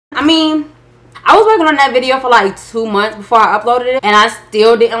mean, I was working on that video for like 2 months before I uploaded it, and I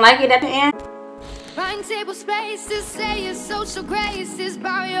still didn't like it at the end. Find table spaces, say your social graces,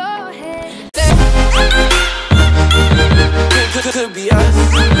 bow your head. Could be us.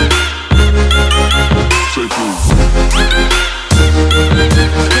 Could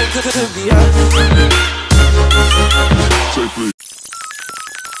be us.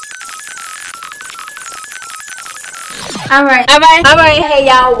 Alright. Hey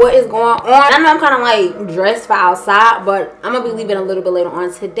y'all, what is going on? I know I'm kind of like dressed for outside, but I'm gonna be leaving a little bit later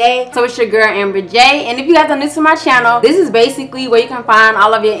on today. So it's your girl Amber J, and if you guys are new to my channel, this is basically where you can find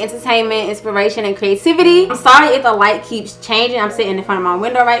all of your entertainment, inspiration, and creativity. I'm sorry if the light keeps changing. I'm sitting in front of my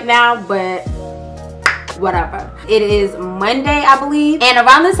window right now, but whatever. It is Monday, I believe, and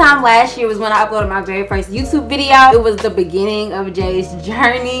around this time last year was when I uploaded my very first YouTube video. It was the beginning of Jay's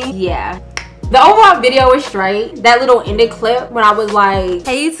journey. Yeah. The overall video was straight. That little ended clip when I was like,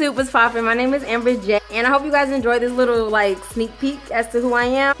 hey YouTube, what's poppin'? My name is Amber J, and I hope you guys enjoyed this little like sneak peek as to who I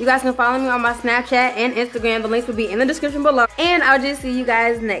am. You guys can follow me on my Snapchat and Instagram. The links will be in the description below, and I'll just see you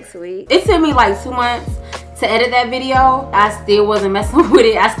guys next week. It took me like 2 months to edit that video. I still wasn't messing with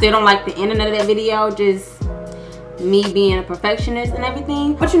it. I still don't like the ending of that video, just me being a perfectionist and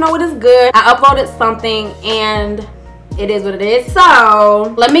everything. But you know what is good? I uploaded something and it is what it is.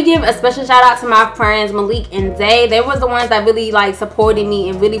 So let me give a special shout out to my friends Malik and Zay. They was the ones that really like supported me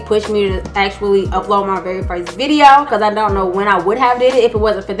and really pushed me to actually upload my very first video, because I don't know when I would have did it if it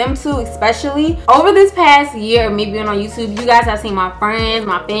wasn't for them two. Especially over this past year of me being on YouTube, you guys have seen my friends,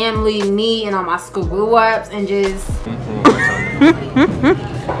 my family, me, and all my screw ups, and just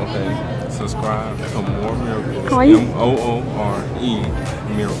okay, subscribe for more miracles. M-O-O-R-E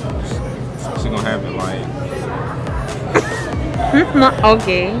miracles. She's gonna have it like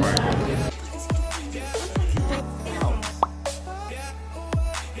okay.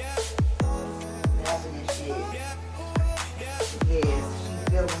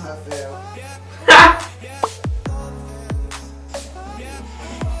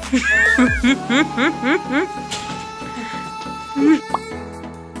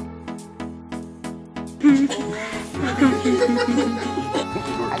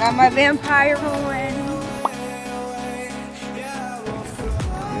 I got my vampire on.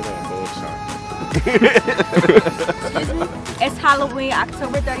 It's Halloween,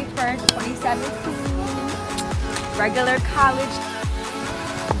 October 31st, 2017. Regular college.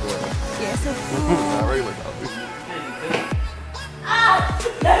 Yes,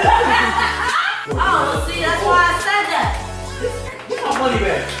 Oh, see, that's why I said that. get my money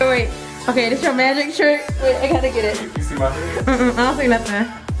back. Wait. Okay, this your magic trick. Wait, I gotta get it. You see my head? I don't see nothing.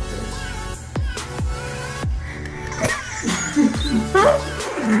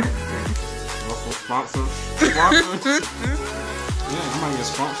 Sponsor. Sponsor. Yeah, I might get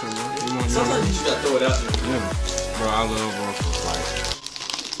sponsored, bro. Sometimes you just gotta throw it out there. Yeah. Bro, I love Ruffles. Like,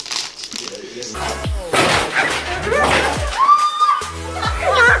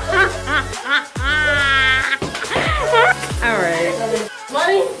 Alright.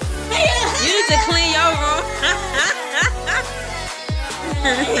 Money? You need to clean your room.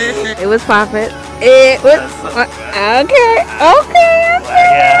 It was poppin'. It was okay.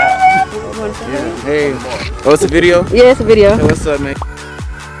 Hey, oh, it's a video? Yeah, it's a video. Hey, what's up, man?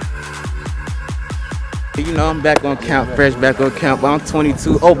 You know, I'm back on camp, fresh back on camp. I'm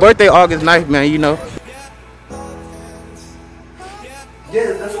 22. Oh, birthday August 9th, man, you know.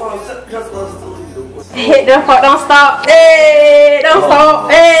 Yeah, that's what I was telling you. Hit the fuck, don't stop. Hey, don't stop.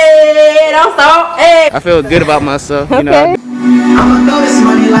 Hey, don't stop. Hey. I feel good about myself, you know. Okay. I'ma throw this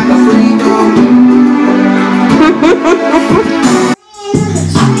money like a free throw.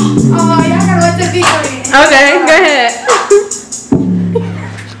 Oh, y'all gotta let the video in. Okay, go ahead.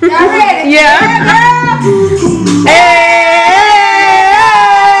 Y'all ready? Yeah.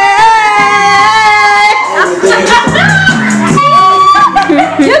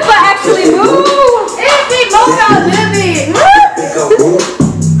 You can actually move. If we move out a little bit.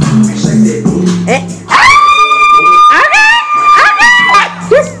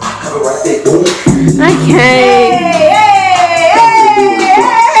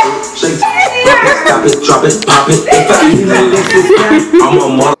 Drop it, pop it. If I even lift this down, I'm a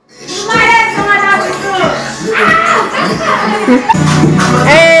mother. My head's going out the school.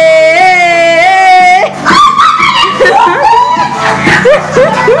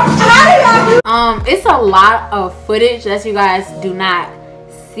 It's a lot of footage that you guys do not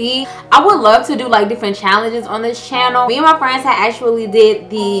see. I would love to do like different challenges on this channel. Me and my friends had actually did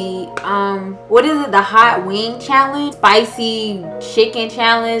the what is it, the hot wing challenge, spicy chicken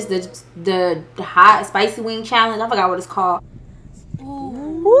challenge, the hot spicy wing challenge. I forgot what it's called.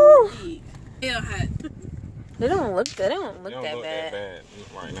 Ooh. hot. They don't look good. They don't They look don't that look bad. that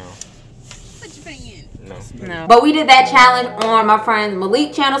bad right now. Put your finger in. No. But we did that challenge on my friend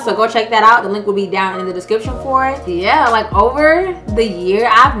Malik channel, so go check that out. The link will be down in the description for it. Yeah, like over the year,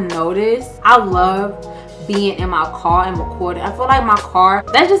 I've noticed I love being in my car and recording. I feel like my car,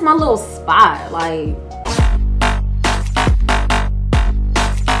 that's just my little spot. Like,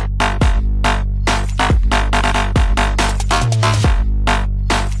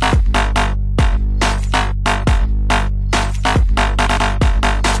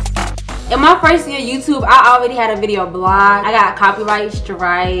 in my first year of YouTube, I already had a video blog. I got copyright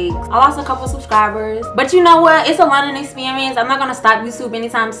strikes. I lost a couple subscribers. But you know what? It's a learning experience. I'm not gonna stop YouTube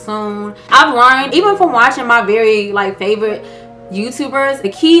anytime soon. I've learned, even from watching my very favorite YouTubers, the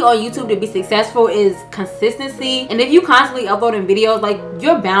key on YouTube to be successful is consistency. And if you constantly uploading videos, like,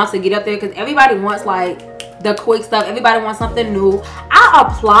 you're bound to get up there because everybody wants the quick stuff. Everybody wants something new. I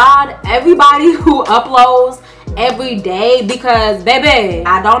applaud everybody who uploads every day because, baby,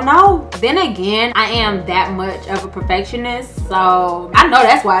 I don't know. Then again, I am that much of a perfectionist, so I know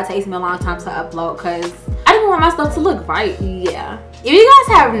that's why it takes me a long time to upload, because I just want my stuff to look right. Yeah, if you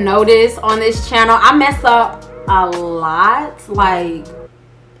guys have noticed on this channel, I mess up a lot, like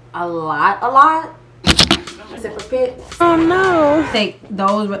a lot. Zipper pit. Oh no. Take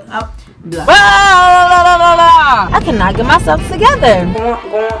those up. Blah. I cannot get myself together.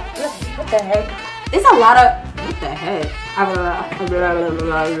 What the heck? It's a lot of, what the heck? I'm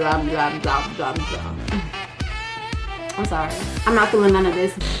sorry. I'm not feeling none of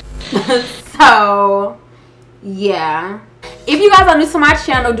this. So, yeah. If you guys are new to my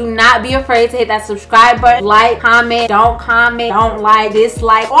channel, do not be afraid to hit that subscribe button. Like, comment, don't like,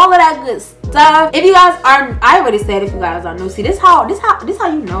 dislike, all of that good stuff. If you guys are, I already said if you guys are new. See, this how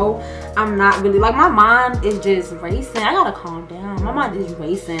you know I'm not really, like, my mind is just racing. I gotta calm down. My mind is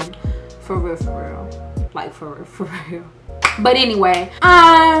racing. For real. Like, for real. But anyway,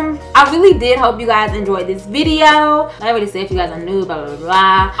 I really did hope you guys enjoyed this video. I already said if you guys are new, blah blah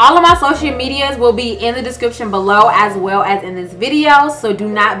blah. All of my social medias will be in the description below as well as in this video, so do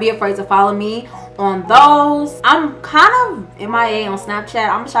not be afraid to follow me on those. I'm kind of MIA on Snapchat.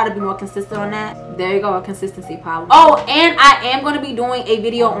 I'm gonna try to be more consistent on that. There you go, a consistency problem. Oh, and I am going to be doing a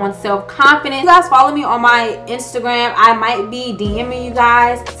video on self-confidence. You guys follow me on my Instagram. I might be DMing you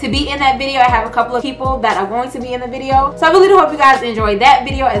guys to be in that video. I have a couple of people that are going to be in the video, so I really do hope you guys enjoyed that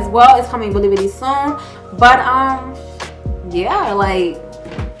video as well. It's coming really soon. But yeah, like,